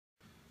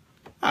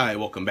Hi,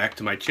 welcome back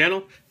to my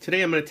channel.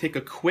 Today I'm going to take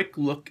a quick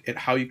look at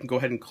how you can go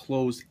ahead and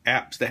close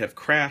apps that have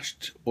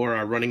crashed or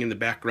are running in the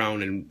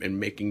background and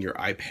making your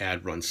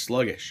iPad run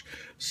sluggish.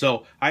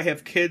 So I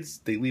have kids,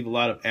 they leave a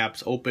lot of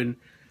apps open.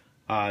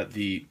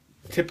 The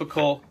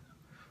typical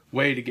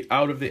way to get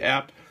out of the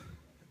app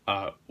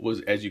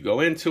was as you go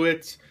into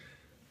it,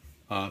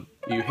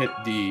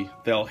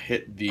 they'll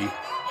hit the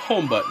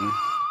home button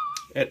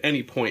at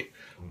any point.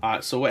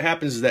 So what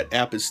happens is that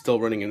app is still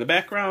running in the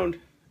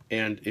background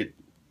and it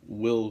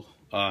will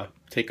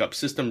take up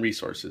system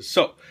resources.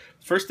 So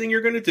first thing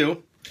you're going to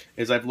do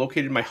is I've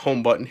located my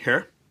home button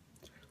here.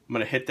 I'm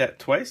going to hit that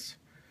twice.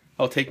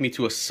 It'll take me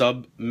to a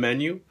sub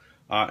menu,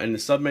 and the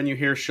sub menu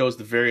here shows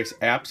the various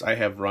apps I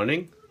have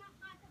running.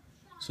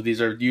 So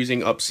these are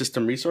using up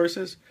system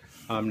resources.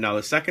 Now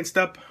the second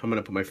step, I'm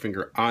going to put my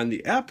finger on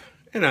the app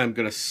and I'm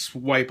going to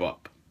swipe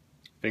up.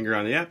 Finger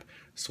on the app,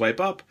 swipe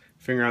up,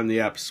 finger on the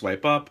app,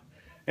 swipe up.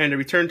 And to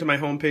return to my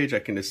home page, I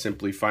can just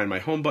simply find my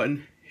home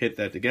button, hit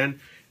that again,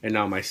 and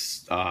now my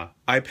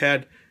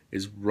iPad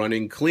is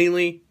running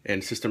cleanly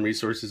and system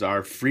resources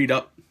are freed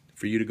up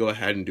for you to go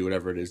ahead and do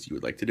whatever it is you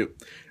would like to do.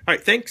 All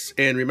right, thanks,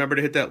 and remember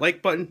to hit that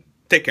like button.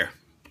 Take care.